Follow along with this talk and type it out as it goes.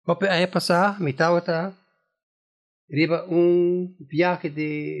Año pasado, mi tauta, iba un viaje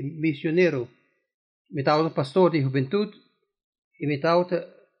de misionero. Mi tauta pastor de juventud y mi tauta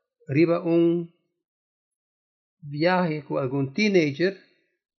iba un viaje con algún teenager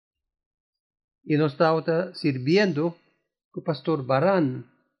y nos tauta sirviendo con pastor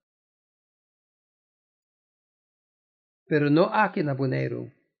Barán. Pero no aquí en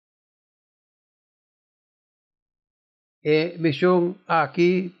Abonero. Misión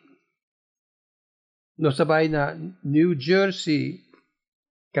aquí, nos sabay na New Jersey,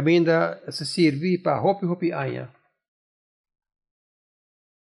 caminda se sirvi para hopi aña.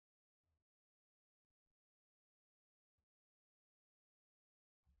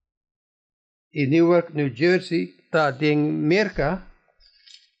 In Newark, New Jersey, está en Merca,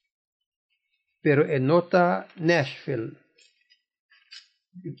 pero en nota Nashville.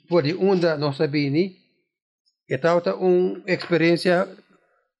 Por de onda no sabini, esta una experiencia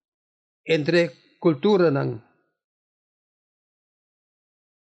entre cultura nang.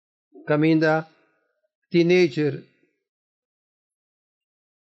 Caminda teenager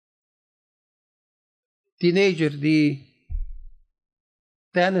di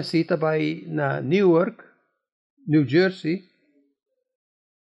Tennessee tabay na Newark, New Jersey.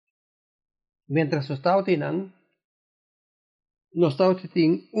 Mientras nos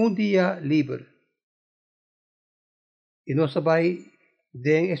ting un día libre. Y nos sabay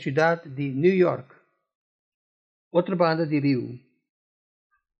de ciudad de New York. Otra banda de Rio.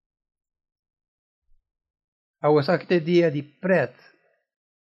 Awas aquele dia de Pret.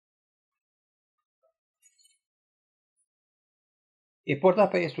 E porta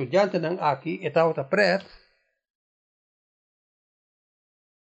para estudante nang aqui, etauta Pret.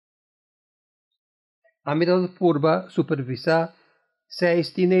 A middel purba supervisar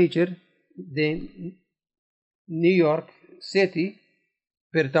 6 teenager de New York City,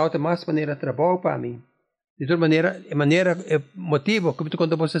 per tauta mais maneira trabalho para mim. De toda maneira, motivo que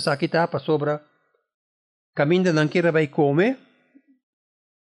quando você aqui tá para sobra caminho não queira vai comer,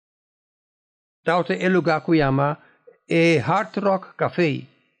 tauta é lugar que chama Hard Rock Café.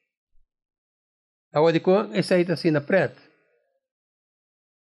 Aonde com essa aí assim na Pret.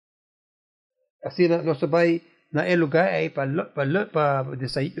 Assim nós vai na lugar aí para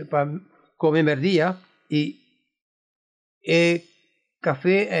comer merdia e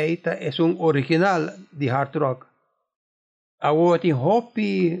café aí é original de Hard Rock. Agora tem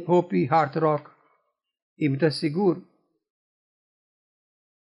hopi Hard Rock e me está seguro.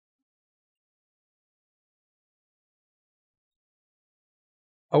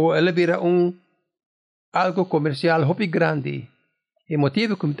 Agora ela vira algo comercial hopi grande. E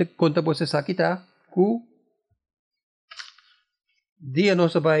motivo que conta você aqui tá que dia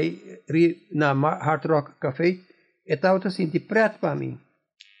nós vai na Hard Rock Café e tal tá senti preto para mim.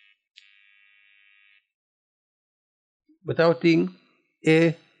 Betal ting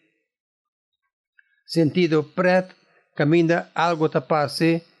sentido preto caminha algo tá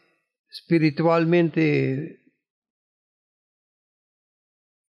passe espiritualmente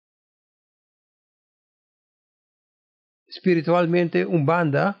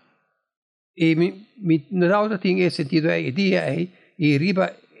banda e mi nada tem esse sentido aí dia aí e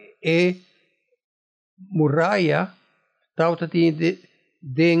riba muralha tauta tem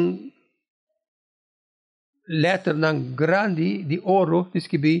den letter nang grande de ouro que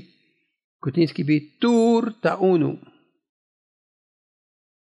tem escrevi tour ta uno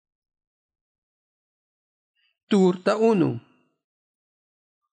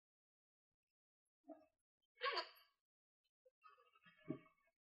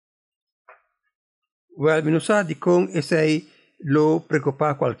Well, mi no sabe con ese lo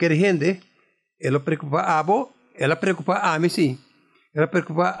preocupa cualquier gente, lo preocupa a vos, ela preocupa a mí sí, ela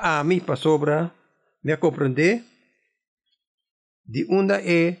preocupa a mí para sobra, me comprende? De una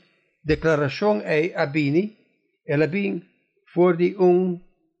declaración a bini, ela bin for de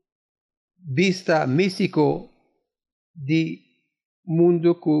vista místico de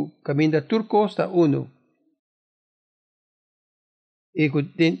mundo que camina turcos ta uno. E que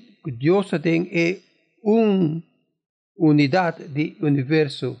Dios tem unidade de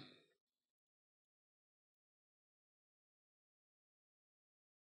universo.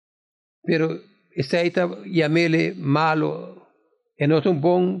 Pero esta llamele malo e não é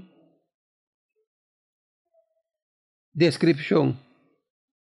bom descripción.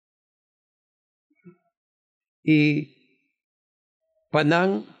 E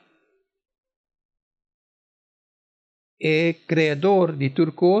Panang é criador de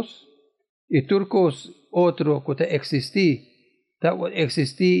turcos e turcos outro que existi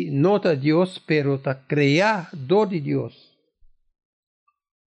nota Dios pero ta creador de Dios.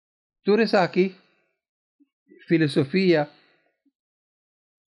 Tú eres aquí, filosofía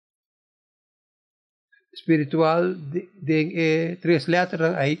espiritual de tres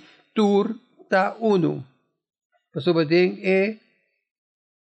letras aí, tur ta uno. Pasoba den e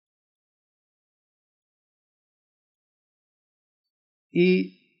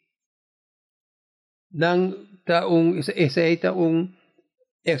nang taong isa taong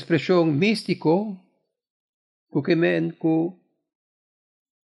expresión místico kukimen ku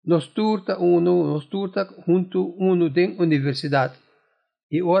nos turta uno, nos turta junto uno den universidad.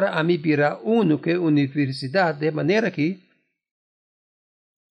 Y ahora a mí pira uno que universidad, de manera que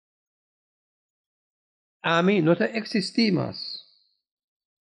a mí no te existí más.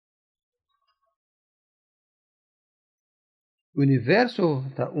 Universo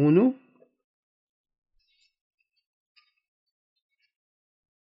ta uno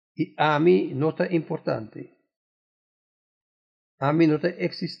y a mí no te importante. A mí no te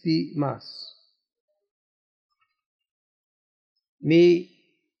existí más.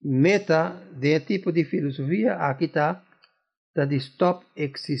 Mi meta de tipo de filosofía aquí está de stop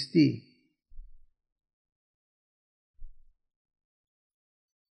existir.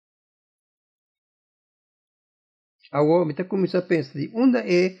 Agora me começa a pensar de onde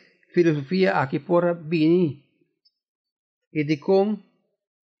é filosofia aqui por vir e de como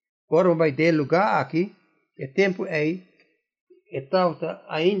ora vai ter lugar aqui é tempo aí é tauta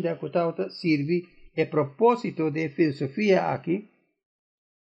ainda que tauta serve é propósito de filosofia aqui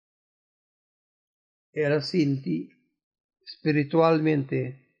ela sente espiritualmente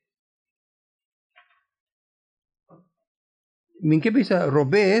min que pensa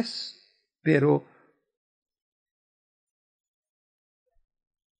robes pero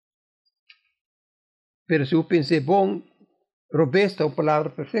se eu pensei bom robusta é uma palavra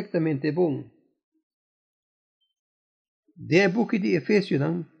perfeitamente bom. De boek de Efésios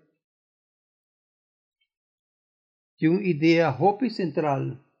tem uma ideia hope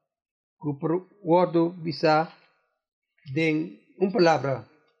central que guardo bisa de uma palavra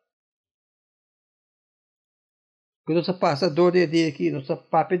que nossa passador de ideia aqui, nossa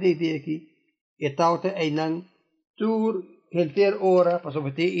papel de ideia aqui, e tal é não tur helter ora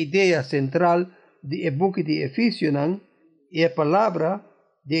para ter ideia central de book de Efésios e a palavra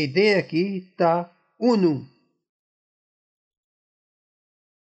de ideia aqui está uno.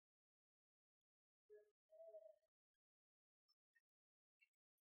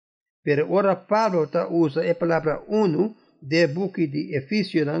 Pero ora Pablo usa a palavra uno de book de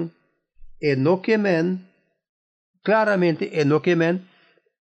Efésios e no que men claramente e no que men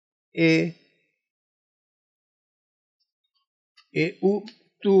e o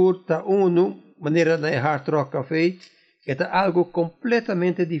tur ta uno maneira de hard rock café é algo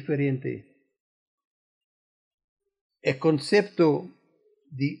completamente diferente. El concepto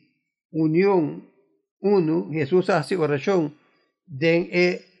de unión uno, Jesús hace oración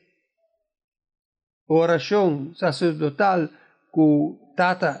de oración sacerdotal que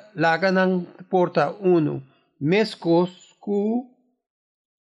tata laganan porta uno. Mescos que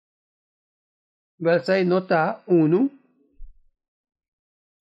valsai nota uno.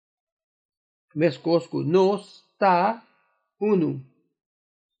 Mescos que nos ta uno.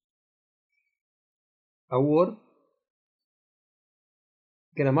 Ahora,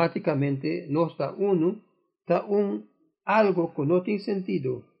 gramaticamente, no está uno, está algo que no tiene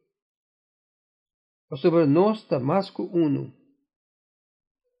sentido. O sobre no está más que uno.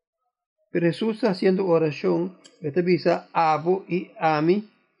 Pero Jesús está haciendo oración, esta visa abo y ami,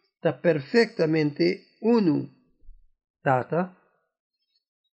 está perfectamente uno. Tata,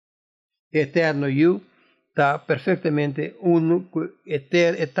 eterno yo, está perfectamente uno,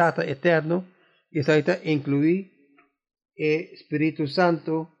 tata eterno, y está incluir Espíritu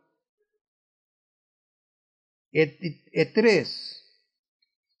Santo, tres.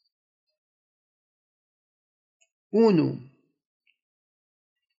 Uno.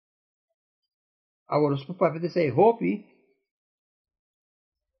 Agora, os papéis desse hopi,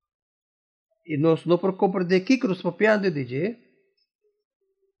 e nós não por compreender que nos papiando de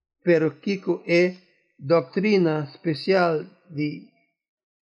pero Kiko é doutrina especial de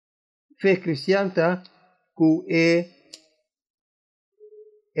fé cristã, que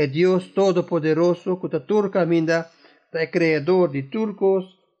é Deus Todo-Poderoso, que está turca minda, é criador de turcos,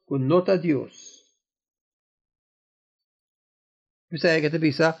 que nota Deus. Você que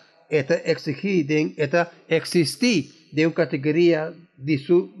bisa eta exigir eta existir de uma categoria de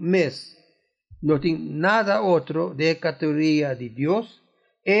su mes. No tem nada outro de categoria de Deus.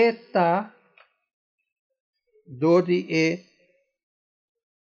 Eta dodi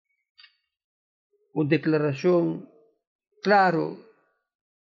uma declaração claro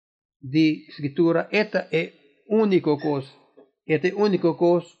de escritura, esta é único coisa. Esta é único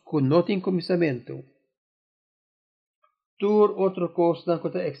coisa que não tem começamento. Tur outra coisa não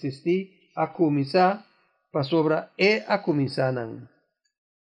pode existir a começar, para sobra é a começar não.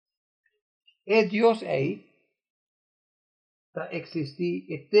 É Deus aí, está existir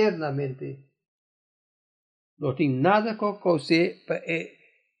eternamente. Não tem nada que causar para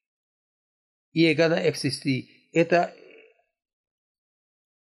chegar a existir. Esta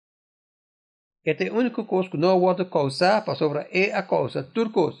é a única coisa que não pode causar, para sobra é a causa.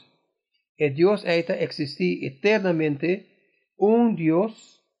 Turcos, é Deus aí está existir eternamente,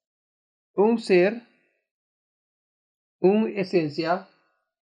 Deus, ser, essência,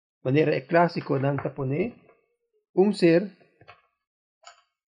 maneira é clássico ng japonês, ser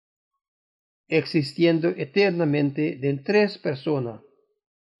existiendo eternamente de tres personas.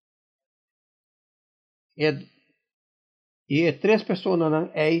 E tres personas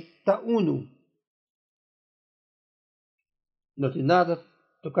não é uno. Não tem nada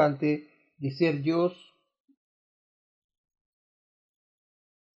tocante de ser Deus.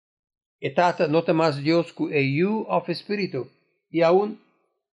 E tata não tem mais Deus que é eu of Espírito. E aún,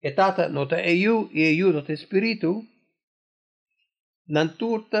 e tata não é eu e eu não tem Espírito. Não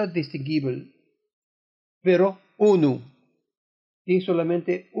turta distinguível. Pero uno. Tem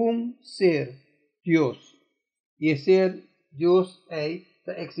solamente ser, Deus. E ser Deus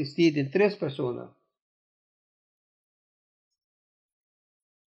está existir em tres personas.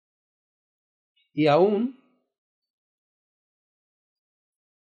 E aún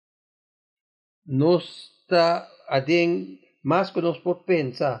nós está adem mais que nós por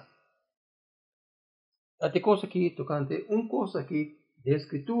pensar. Até coisa aqui tocante, coisa aqui de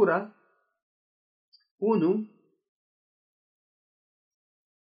escritura, uno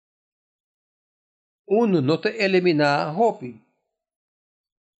não te eliminar hope.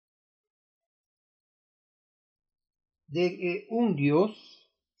 De Deus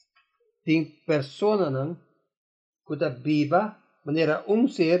tem persona não que está viva, maneira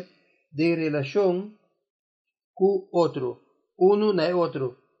ser de relação com outro. Uno não é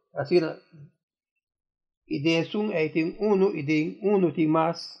outro. Assim, e de tem uno e de uno tem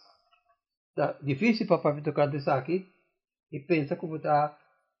mais. Tá difícil para tocar desse aqui. E pensa como está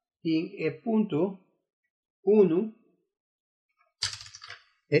tem ponto uno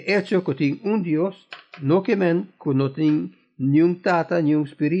é hecho que tem Deus, não que não tem nenhum tata, nenhum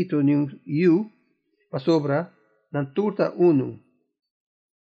espírito, nenhum eu, para sobra, não turta uno.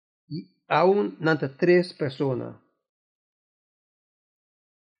 E aún não tem três pessoas.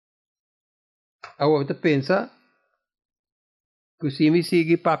 Agora você pensa que se me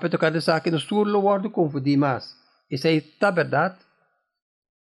sigue para tocar desse aqui, no sul lo guardo confundir mais. Isso aí está verdade.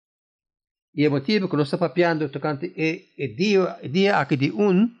 E o motivo que nós estamos papiando tocante é dia aqui de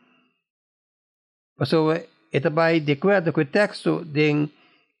so ito ba de acuerdo com o texto de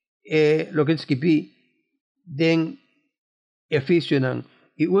lo que escrevi de Efesios.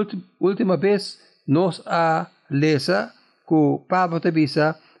 E última vez nós a lesa que Pablo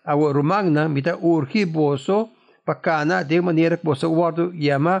tabisa a Romana mita urgi boso pakana de maneira que você guardo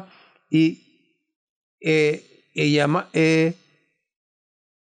yama e yama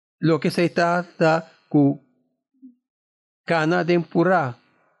lo que se trata ku kana de pura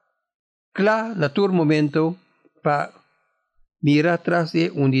cla natur momento para mirar atrás de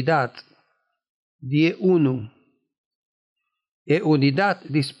unidad de uno e unidad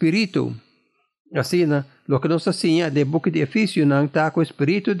de espírito assim lo que nos enseña de book de Efesios não está com o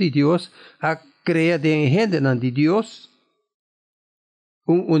espírito de Deus a criar de hende de Deus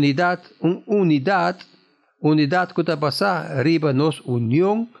unidad que está passar arriba nos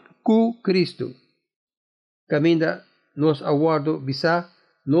união com Cristo caminha nos aguardo visa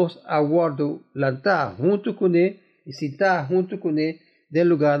nos aguardo lantar junto com ele e sentar junto com ele del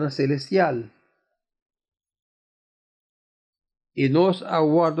lugar celestial. E nos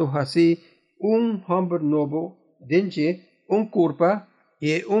aguardo assim homem novo dentro culpa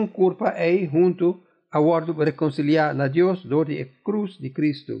e culpa aí junto aguardo reconciliar na Deus do de cruz de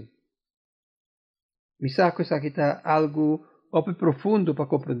Cristo. Me saco isso aqui está algo profundo para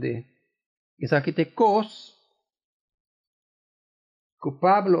compreender. Isso aqui tem coisas que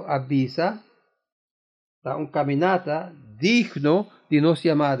Pablo avisa da caminata digno de nos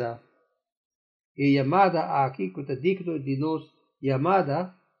chamada. E chamada aqui que está digno de nos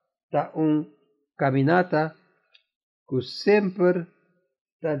chamada da caminata que sempre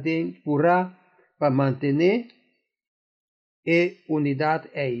está dentro pura para manter a unidade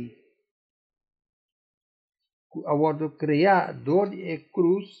aí. Aguardo criar dor e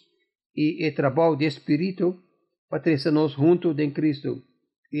cruz e o trabalho de espírito para trazer-nos junto de Cristo.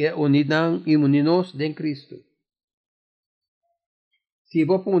 e unidang imuninos de Cristo. Se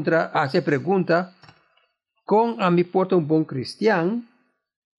você puntra hace pergunta, com a me porta um bom cristiano,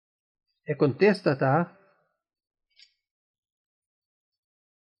 e contesta, tá?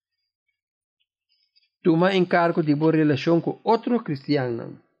 Toma encargo de boa relação com outro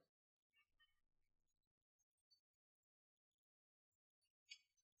cristiano.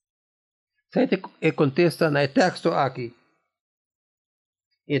 Se te contesta no texto aqui,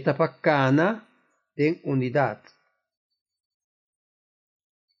 etapa cana tem unidade.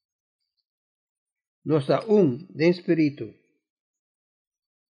 Nós está de espírito.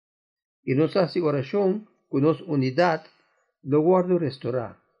 E nossa oração com nossa unidade, lo guardo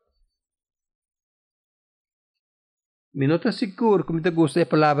restaurar. Me não está seguro como te gusta a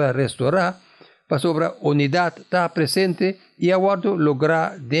palavra restaurar, para sobre a unidade está presente e aguardo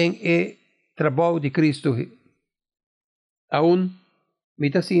lograr den e trabalho de Cristo. Aún me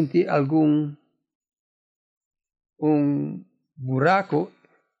está senti algum buraco,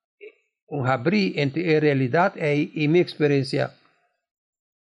 abrir entre a realidade e minha experiência.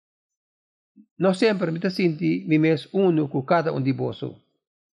 Não sempre me está senti me mesmo uno com cada de vosso.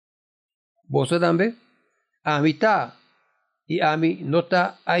 Vosso também? A mim está e a mim não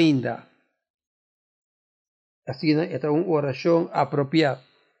está ainda. Assim, é uma oração apropriada.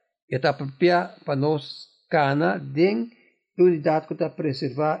 É apropriada para nós, cana, de unidade que está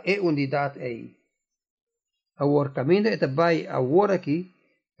preservar e unidade aí. Agora, caminho é também agora aqui,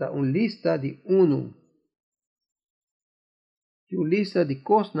 está uma lista de uno. Uma lista de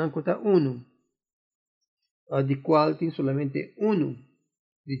coisas que está uno. De qual tem somente uno.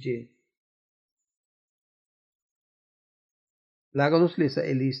 Dice. Láganos lista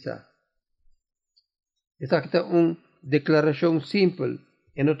e lista. Esta aqui está uma declaração simples.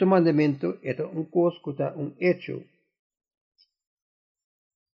 En outro mandamento, é uma coisa que está um hecho.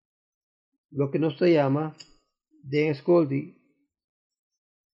 Lo que nos chama de escola,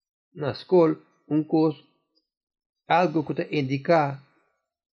 na escola, uma coisa, algo que está indica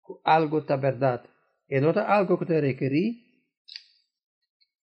algo está verdade. E não está algo que está requerir,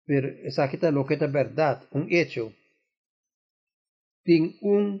 pero essa aqui está lo que está verdade, um hecho. Tem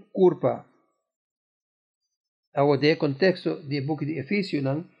culpa. Agora, de contexto do book de Efésios,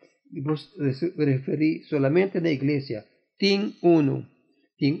 vos referir solamente na igreja. Tem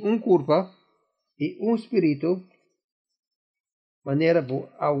culpa e espírito, maneira bo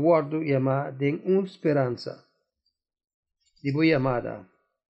aguardo chamar de esperança. De boa chamada.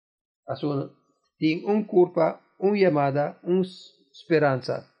 Tem culpa, chamada,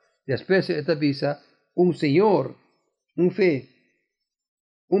 esperança. Depois esta visa, Senhor, fé,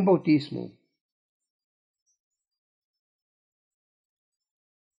 bautismo.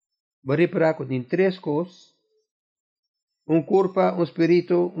 Vou reparar que tem três coisas: culpa,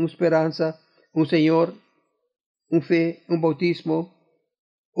 espírito, esperança, Senhor, fé, bautismo,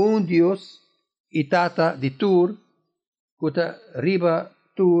 Deus e tata de tur, que está riba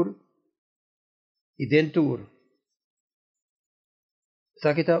tur e dentro. Essa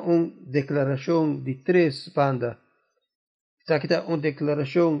aqui está uma declaração de três bandas. Essa aqui está uma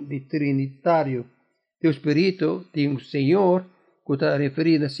declaração de trinitário. O espírito tem um Senhor, que está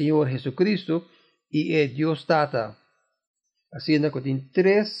referido ao Senhor Jesus Cristo, e é Deus Tata. Assim, que tem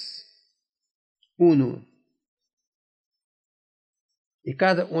três, uno. E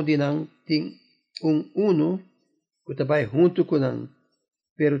cada de nós tem uno, que está vai junto com nós.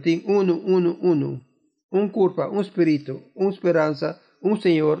 Pero tem uno. Culpa, espírito, esperança,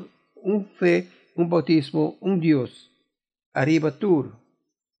 Senhor, fé, bautismo, Deus. Arriba tur.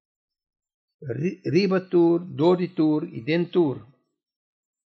 Riba tur, dori tur e dentur.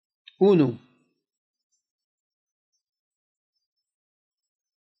 Uno.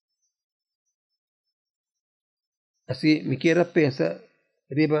 Assim, me quero pensar,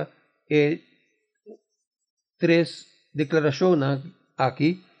 riba, três declarações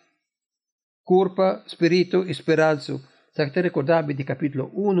aqui. Culpa, espírito, esperança. Se você recordar de capítulo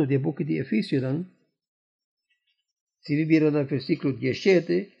 1 do book de Efésios, se viram no versículo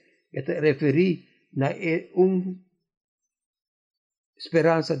 17, é referir na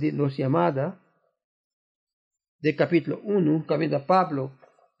esperança de nos chamada, de capítulo 1, caminho de Pablo,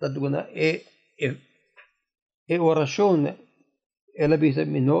 da duna oração, ela avisa,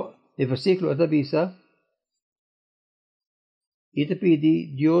 no versículo ela avisa, e te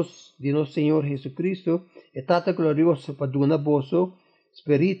pedi Deus de nosso Senhor Jesucristo, e tata glorioso para duna vosso,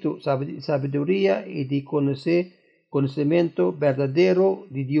 espírito, sabedoria e de conhecimento verdadeiro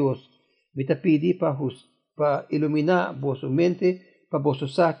de Deus. Me te pedi para iluminar vossa mente, para vosso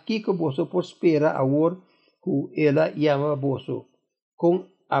saber que vosso prospera agora, que ela chama vosso, com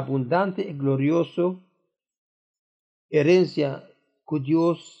abundante y glorioso herencia que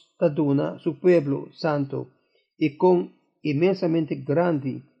Dios te dona su pueblo santo y con inmensamente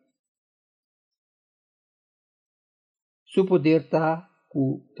grande su poder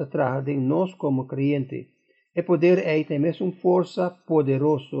te trae de nos como creyente. El poder es también una fuerza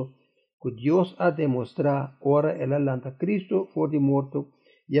poderosa que Dios ha demostrado ahora el alanta Cristo for de muerto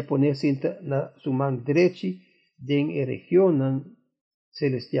y a ponerse en su mano derecha en la región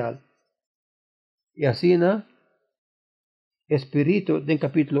celestial. Y así, Espíritu del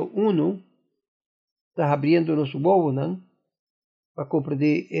capítulo 1 está abriendo los ojos para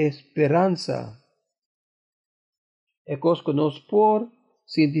comprender esperanza. Es cosa que nos por,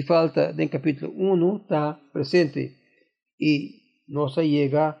 sin falta del capítulo 1 está presente y nos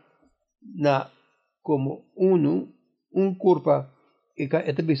llega como un culpa, y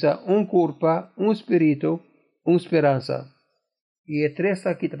un culpa, un espíritu, una esperanza. Y el tres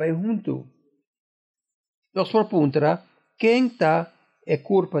aquí también junto. Nos pregunta, ¿quién está en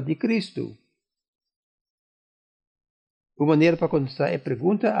culpa de Cristo? Uma maneira para contestar a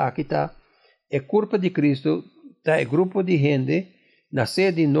pergunta aqui está, é culpa de Cristo, está é grupo de gente,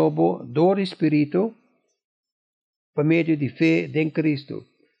 nascer de novo do Espírito, por meio de fé em Cristo.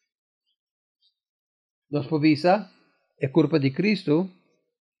 Nós podemos é culpa de Cristo,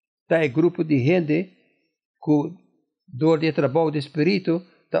 está é grupo de gente que, dor de trabalho do Espírito,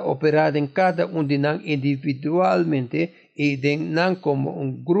 está operado em cada de nós individualmente e de nós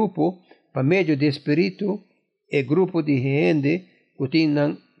como grupo, por meio do Espírito, é grupo de gente que tem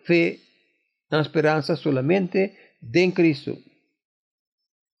fé na esperança solamente em Cristo.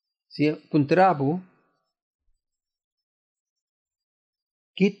 Se encontramos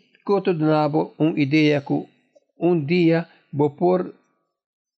que cotonabo uma ideia que dia vou por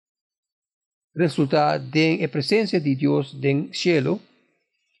resultar da presença de Deus no cielo,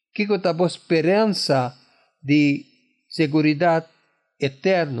 que contabo esperança de segurança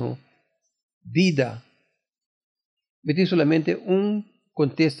eterna, vida. Me diz solamente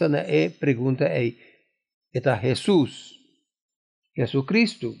contesta na pergunta está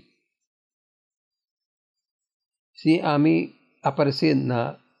Jesucristo. Se a mim aparecer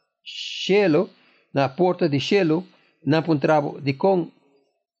na cielo, na porta de cielo, na encontrava de com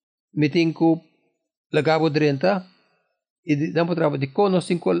me tenho lagabo drenta e na encontrava de com nos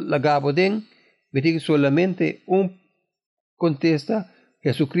cinco lagabo den, me tenho solamente contesta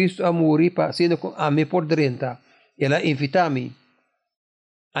Jesucristo a morrer para sendo com a mim por drenta. Ela invita-me.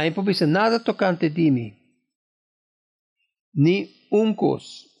 A não pode nada tocante de mim. Ni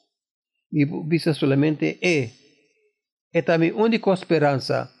cos. Me pode solamente é também a única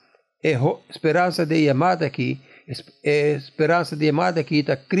esperança. É a esperança de chamada aqui. É a esperança de chamada aqui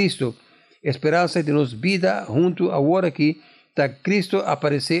está Cristo. A esperança de nos vida junto agora aqui está Cristo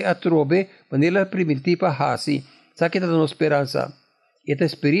aparecer a trobe maneira primitiva assim. Sabe que está dando esperança. É o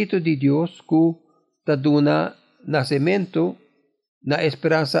Espírito de Deus que está dando nascimento na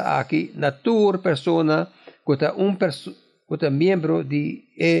esperança aqui na tua persona que é membro de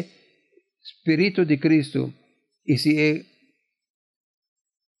Espírito de Cristo e se é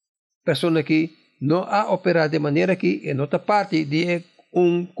pessoa que não ha operado de maneira que em outra parte de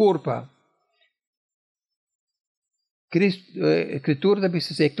culpa. A Escritura deve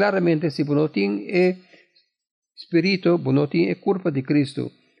ser claramente se você não tem Espírito, você não tem culpa de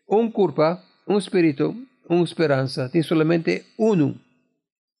Cristo. Culpa, Espírito, esperança, tem solamente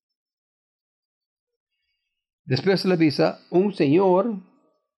Depois ela diz, Senhor,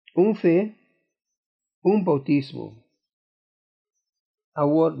 fé, bautismo.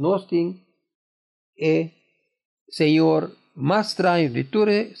 Agora nós temos Senhor mais estranho de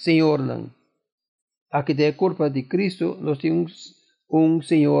todo Senhor não. Aqui da culpa de Cristo nós temos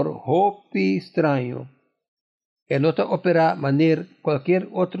Senhor hope estranho. Ele não está operar maneira qualquer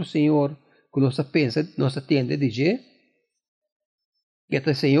outro Senhor que nós pensa, nós atende, dizer que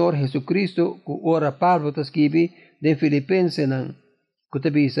este Senhor Jesucristo, que ora Pablo está escreve em Filipenses, que te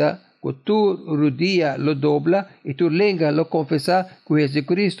avisa que tu rodilla lo dobla e tu lengua lo confessa que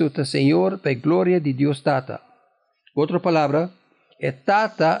Jesucristo é Senhor para a glória de Deus Tata. Outra palavra,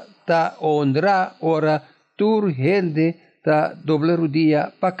 Tata ta honra ora tu hende ta dobla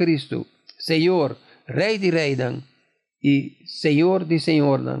rodilla para Cristo. Senhor, Rei de Rei e Senhor de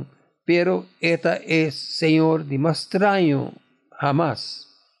Senhor pero esta es Senhor de más extraño jamás.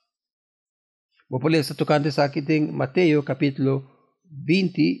 Vou ler essa tocante aqui em Mateus capítulo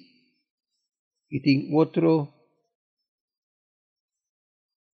 20 e tem outro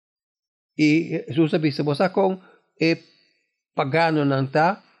e Jesus avisa você com pagano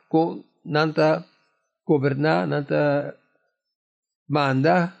nanta com nanta governar nanta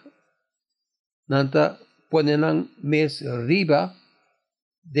manda, nanta ponen mes riba,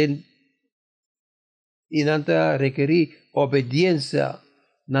 y nanta requerir obediencia,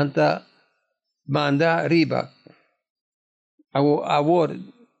 nanta manda riba. Ahora,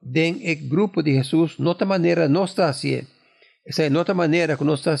 den el grupo de Jesús, nota manera no está así. Esa es otra manera que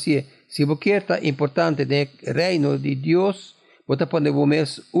no está así. Si vos quieres importante del reino de Dios, vos te pones un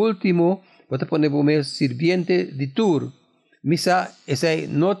mes último, vos te pones un mes sirviente de tur. Misa, esa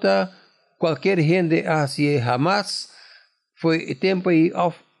nota cualquier gente así jamás fue tiempo y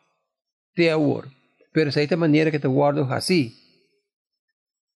off de ahora. Pero esa es la manera que te guardo así.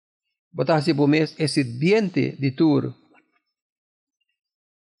 Vos te haces un mes es sirviente de tur.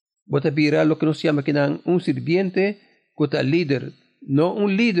 Vos te mira lo que nos llama que un sirviente que líder, no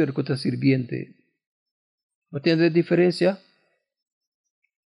un líder que sirviente. ¿No entiendes la diferencia?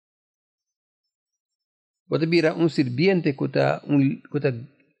 Vos te mira un sirviente que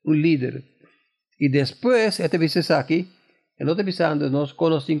un líder. Y después, este dice aquí, en otro avisando, nos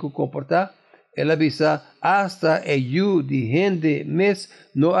conocen que comportar, él avisa hasta el yu de gente mes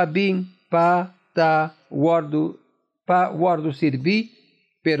no habin pa guardo servir,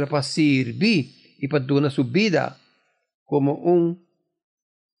 pero para servir y para donar su vida como un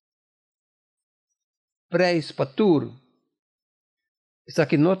preço para tudo. Isso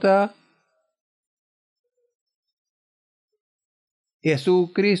aqui nota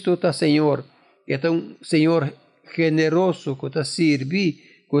Jesus Cristo está Senhor. É um Senhor generoso que está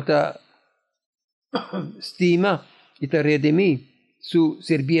servir, que está estima e está redimir su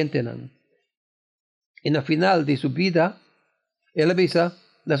sirviente. E no final de sua vida, ele avisa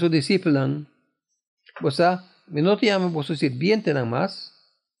a seus discípulos, você não te ama você sirviente nada mais,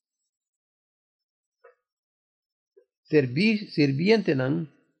 sirviente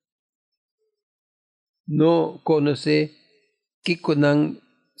não conhece que con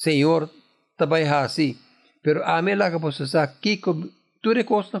Senhor trabalha assim, pero a mim lá que você sabe que tudo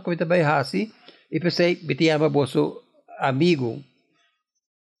coisa que trabalha assim e pensei que te ama você amigo.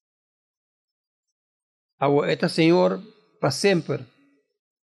 Agora este Senhor para sempre,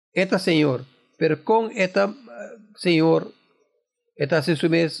 este Senhor, pero com este Senhor, este se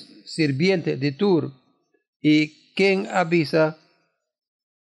sume sirviente de tur e quem avisa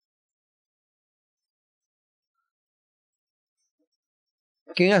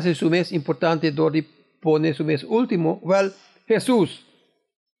quem hace su mes importante donde pone su mes último, well, Jesús.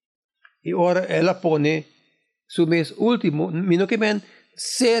 Y ahora él pone su mes último, no que ven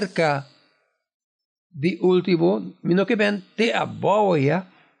cerca de último, no que ven te aboya,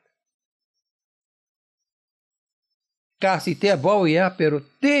 casi te aboya, pero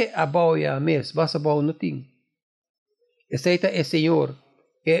te aboya mes, vas a aboya no ting. Ese es el Señor,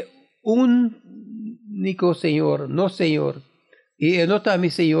 es único Señor, no Señor. Y él nota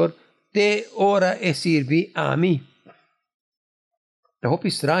mi Señor, te ora e sirve a mí. É roupa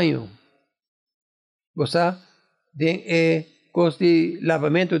estranho. Você tem coisa de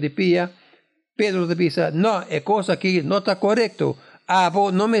lavamento de pia. Pedro diz, não, é coisa que não está correto.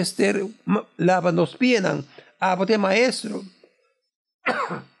 Vou não me estar lavando os pies. Vou ter maestro.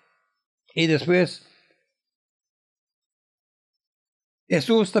 E depois,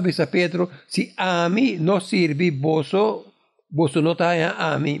 Jesus diz a Pedro, se a mim não serve vosso não está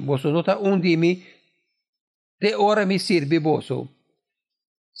a mim, vosso não está de mim, te ora me serve vosso.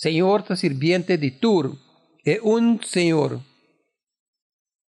 Senhor está sirviente de tur, é Senhor.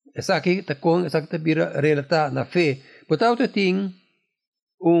 Essa aqui está com essa que está relatada na fé. Portanto, tem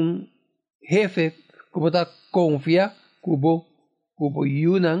jefe que está confia, cubo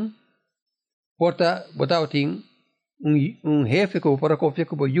yunan. Portanto, tem jefe que pode confiar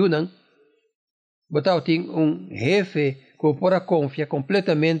cubo yunan. Portanto, tem jefe que pode confiar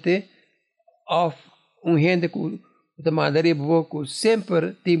completamente of gente que de maneira que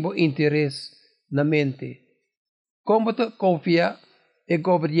sempre tem interesse na mente. Como tu confia em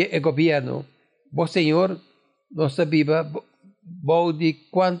governo, o Senhor não sabia de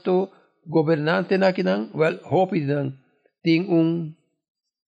quanto governante aqui não, tem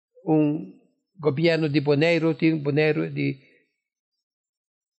governo de boneiro, tem boneiro de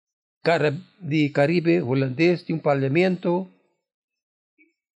Caribe, holandês, tem parlamento,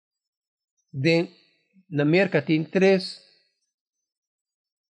 na América tem 3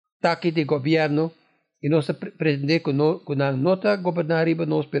 taques de governo e nós pretendemos que não está governar riba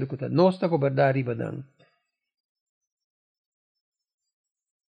nós, pero que nós está governar riba não.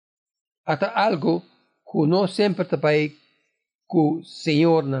 Até algo que nós sempre trabalhamos com o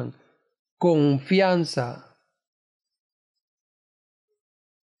Senhor não, confiança.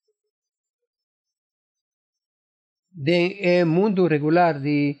 el mundo regular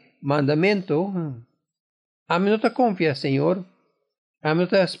de mandamento, a mí no te confía, Señor. A mí no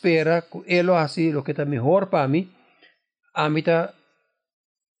te espera que Él lo hace lo que está mejor para mí. A mí te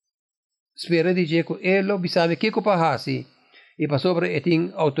espera dizer que Él lo sabe que para hacer. Y para sobre Él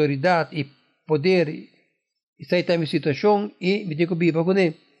tiene autoridad y poder. Y está en mi situación y me digo viva con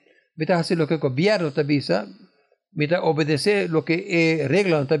Él. Me está haciendo lo que el gobierno te avisa. Me está obedecer lo que es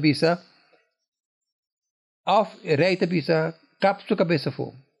regla te avisa. Of rei te avisa. Cap su cabeça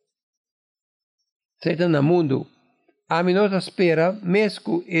for. Está no mundo. A mim não espera,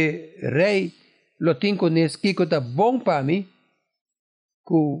 mesmo que o rei lo tem com esse que está bom para mim,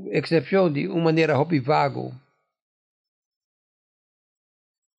 com exceção de uma maneira hobby vago.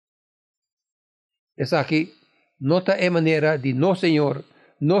 Essa aqui, nota é maneira de no Senhor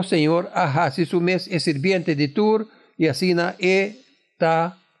se su mes é sirviente de tur e assim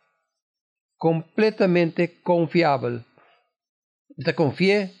está completamente confiável. Está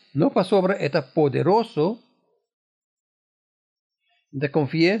confia, não para sobre, está poderoso. Te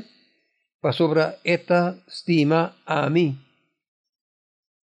confie para sobre esta estima a mí.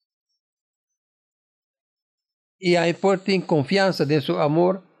 Y hay fuerte confianza de su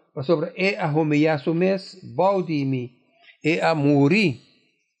amor para sobre a humillar su mes, baudi mí, a morir.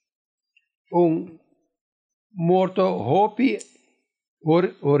 Un muerto hopi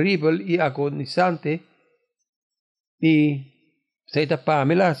horrible y agonizante. Y se tapa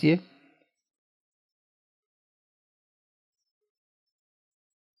melasie.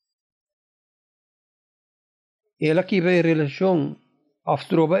 Ela que vai relação,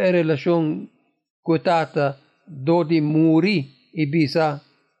 aftroba é relação com tata do de muri e bisa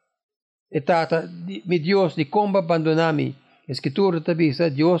e tata mi Dios de como abandonami. Escritura ta bisa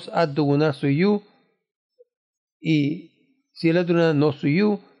Dios aduna suyu e se ele aduna no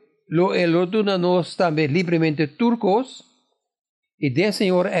suyu, lo ele aduna nos também livremente turcos e de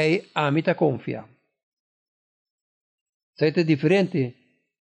Senhor é a mita confia. Isso é diferente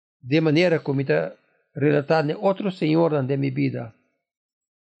de maneira como está relatar otro Señor de mi vida.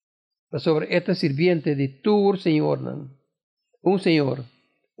 Sobre esta sirviente de tu Señor. Un Señor,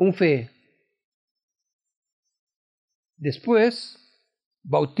 un fe. Después,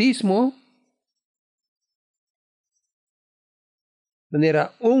 bautismo.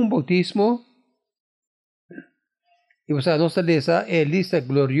 Manera un bautismo. Y vos nos lesa el lista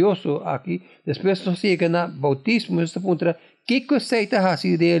glorioso aquí. Después nos llega el bautismo. Esta punto, ¿qué cosa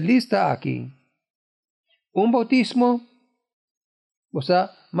así de lista aquí? Un bautismo, o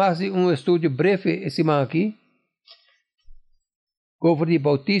sea, más de un estudio breve encima aquí, sobre el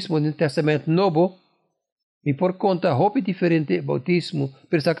bautismo en el Testamento Nobo, y por conta de diferente bautismo,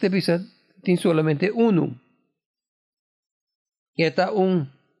 pero exactamente tiene solamente uno. Este es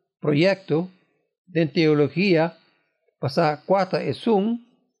un proyecto de teología, pasa 4 es un,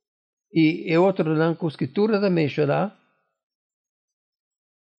 y otro en la escritura también será,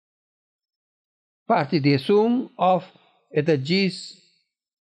 parte de zoom of esta gis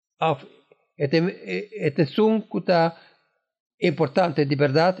of este zoom que está importante de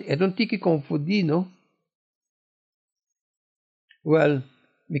verdad não tem que confundir, não? Well,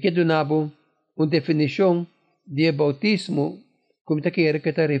 me quedo nabo uma definição de bautismo como está que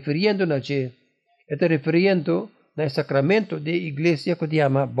está referindo na che está referindo no sacramento de igreja que se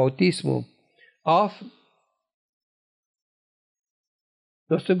chama bautismo of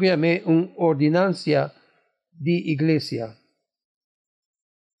nós temos uma ordenância de igreja.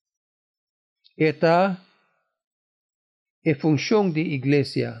 Esta é função de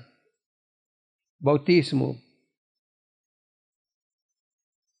igreja. Bautismo.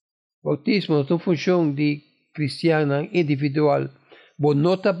 Bautismo é uma função de cristiana individual. Você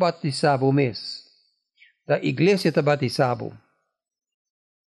não está batizado mesmo. A igreja está batizado.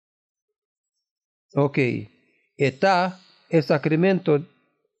 Ok. Esta é o sacramento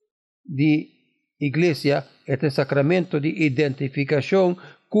de iglesia, este sacramento de identificación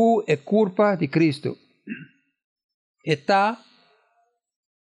con la culpa de Cristo. Está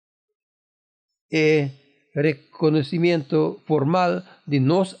el reconocimiento formal de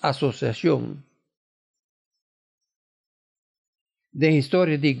nuestra asociación. De la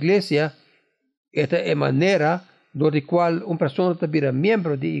historia de iglesia, esta es la manera de la cual una persona también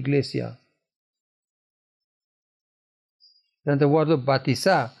miembro de iglesia. Nada guardo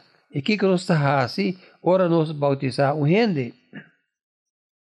batizar. E que nós está assim? Ora nos bautizar hende.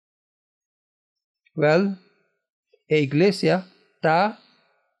 Well, a igreja está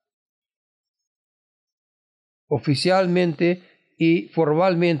oficialmente e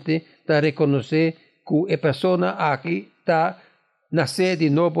formalmente está reconocer que a pessoa aqui está nascer de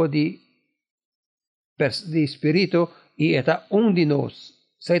novo de de espíritu y está un de nos.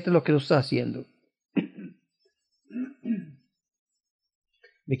 ¿Sabes lo que nos está haciendo?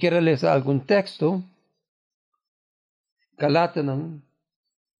 ¿Me quiere leer algún texto? Galatas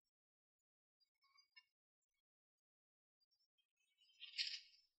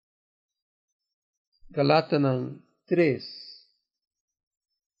 3,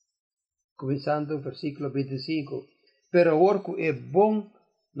 comenzando en versículo 25. Pero ahora que es buena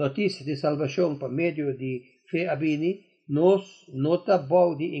noticia de salvación por medio de fe abini, nos nota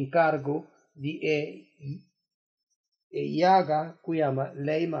bom de encargo de yaga que llama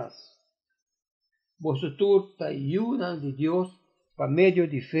ley más. Vosotros te ayudan de Dios por medio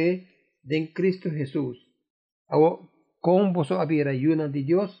de fe en Cristo Jesús. Ahora, con vosotros ayudan de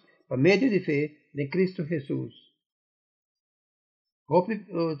Dios por medio de fe en Cristo Jesús.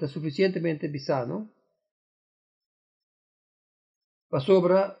 Está suficientemente bizarro. Para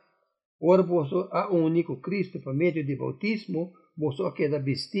sobra, ora vosotros a único Cristo por medio de bautismo, vosotros queda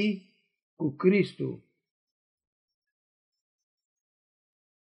vestir con Cristo.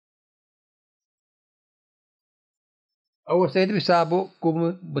 Agora, você sabe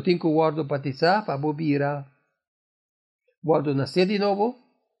como botin que guardo batizar para bobira. Guardo nascer de novo,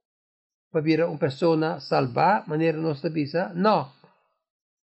 para vir uma pessoa salvar, maneira nossa bisa? Não.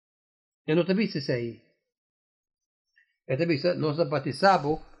 Eu não te bisa isso aí. Eu te bisa, nós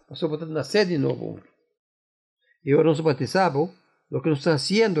batizamos, para sobre nascer de novo. E agora nós batizamos, o que nós estamos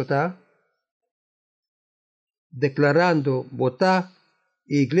fazendo, tá? Declarando, botar,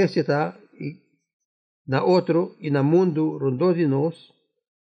 a igreja, tá? Na outro e na mundo rondou de nós,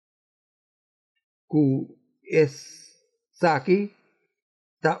 que é aqui,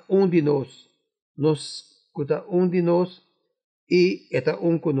 está de nós. Nós está de nós e está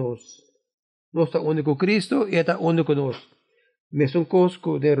conosco. Nós está com Cristo e está conosco. Mesmo coisa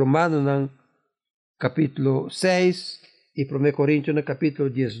de Romanos no capítulo 6 e 1 Coríntios no capítulo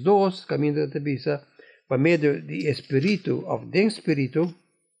 12, caminho da Tebisa, por meio do Espírito, ou do Espírito,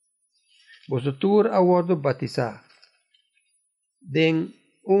 vosotros agora batizar den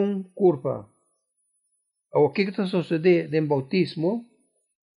curva. O que está sucedendo den bautismo?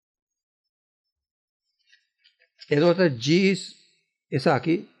 É outra diz, é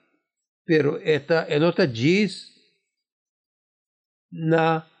aqui, pero é outra diz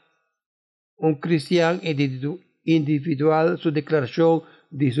na cristiano individual sua declaração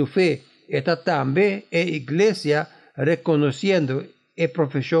de sua fé. Esta também é a igreja reconhecendo a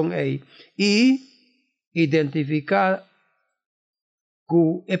profissão e identificar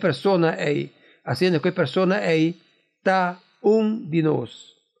que a pessoa fazendo que a pessoa está de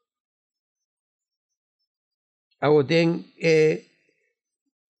nós. Agora tem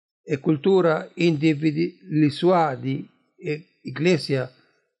a cultura individualizada de igreja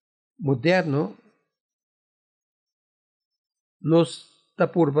moderna, nós está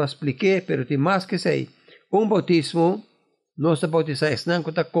por explicar, pero tem mais que sei. Bautismo, nós bautizamos não que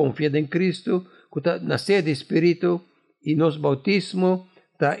está confiando em Cristo, que está nascer de Espírito, e nosso bautismo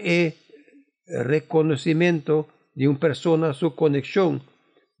está reconhecimento de uma pessoa, sua conexão.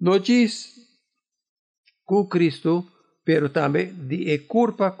 Não diz com Cristo, pero também de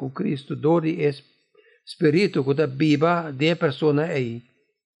culpa com Cristo, do de Espírito que está viva de pessoa aí.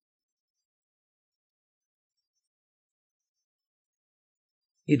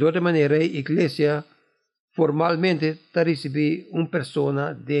 E de outra maneira, a igreja formalmente está recebendo uma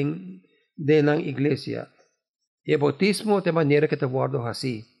pessoa dentro da igreja. E o bautismo de maneira que está guardado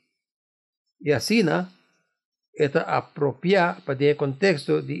assim. E assim, está apropriado para o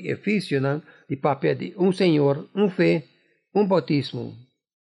contexto de Efésios, de papel de Senhor, fé, bautismo.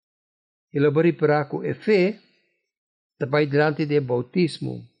 E lo para que a fé está diante do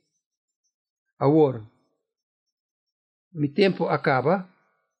bautismo. Agora, meu tempo acaba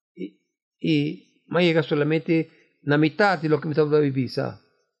e me chega somente na metade do que me estava vivendo.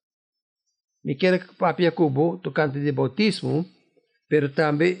 Me quero que papia cubo tocante de bautismo, pero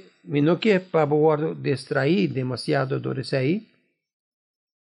também me não quer para guardar distrair demasiado do receio.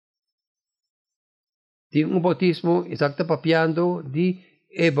 Tem bautismo, exato papiando de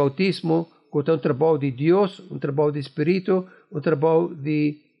bautismo, que é trabalho de Deus, trabalho de Espírito, trabalho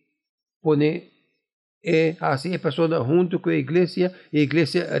de poner assim a pessoa junto com a igreja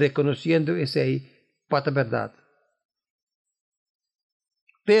reconhecendo esse aí para a verdade.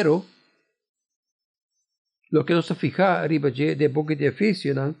 Pero lo que nos fija arriba de boca de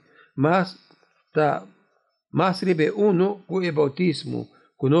Efésios, mas está mais arriba uno com o bautismo,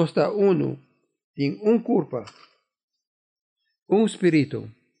 que não está uno, tem culpa, espírito,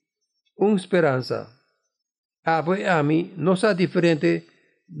 esperança. A mim não está diferente,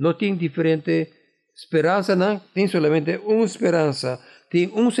 não tem diferente esperanza no tiene solamente una esperanza,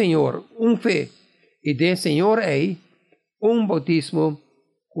 tiene un Señor, un fe, y del Señor hay un bautismo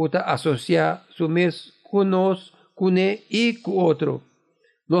que está asociado su mes con nos, con él y con otro.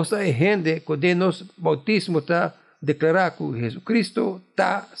 Nos hay gente que de nos bautismo está declarado que Jesucristo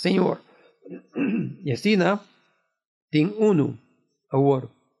está Señor. Y así no, tiene uno ahora.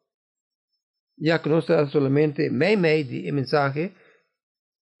 Ya que no está solamente meio de mensaje,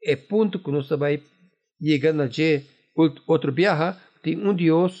 el punto que nos va llegando allí, otro viaje, tiene un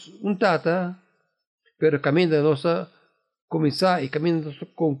Dios, un tata, pero camino de nos comenzar y camino de nos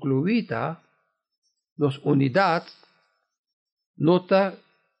concluida, nos unidad, nota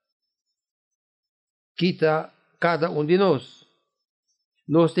quita cada uno de nos.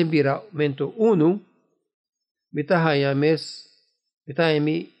 Nos temperamento uno, mi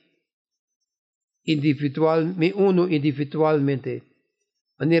individual, mi uno individualmente.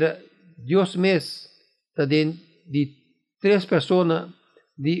 Manera, Dios mes, está de tres personas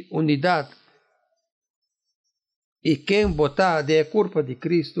de unidad. Y quien vota de culpa de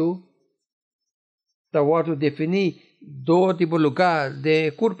Cristo, está a definir dos tipos de lugar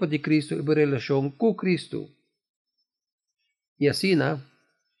de culpa de Cristo en relación con Cristo. Y así,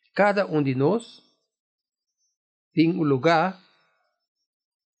 cada uno de nosotros tiene un lugar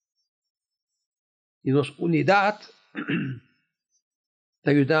y nos unidad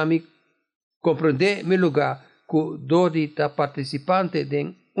te ayuda a mí comprender mi lugar donde está participante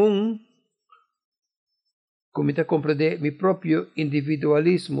de un como te comprender mi propio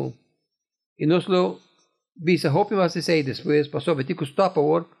individualismo y nos lo visa hope más de seis después pasó a tico stop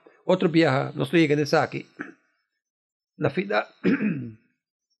ahora otro viaje nos lo llega de aquí na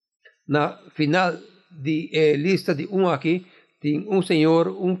final de lista de un aquí tiene un Señor,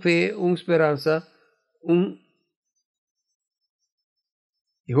 un fe, una esperanza, un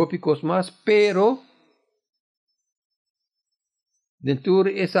y hopicos más, pero dentro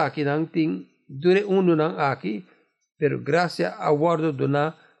de esa aquí tiene dure uno aquí, pero gracias a guardo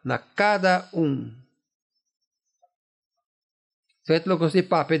dona na cada Certo lo que se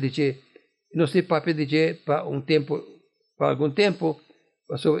pape dice, no se pape dice para un tiempo, para algún tiempo,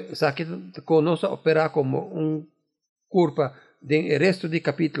 aquí conoce opera como un curva del resto del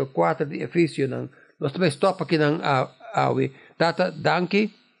capítulo 4 de Efesios, nós também stop aqui nang awi. Tata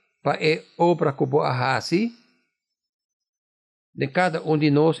danke para a obra que boa hasi de cada um de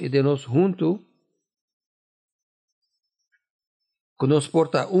nós e de nós junto, que nos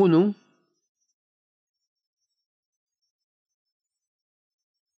porta uno,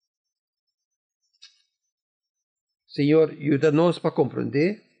 Senhor, ajuda-nos para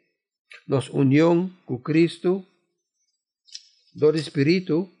compreender nossa união com Cristo, do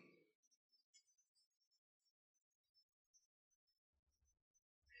Espírito,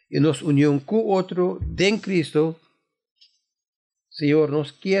 e nossa união com outro, em Cristo. Senhor,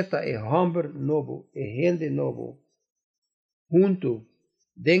 nos quieta e hombre novo, e hende novo, junto,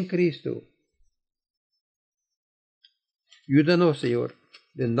 em Cristo. Ajuda-nos, Senhor,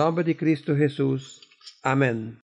 em nome de Cristo Jesus. Amém.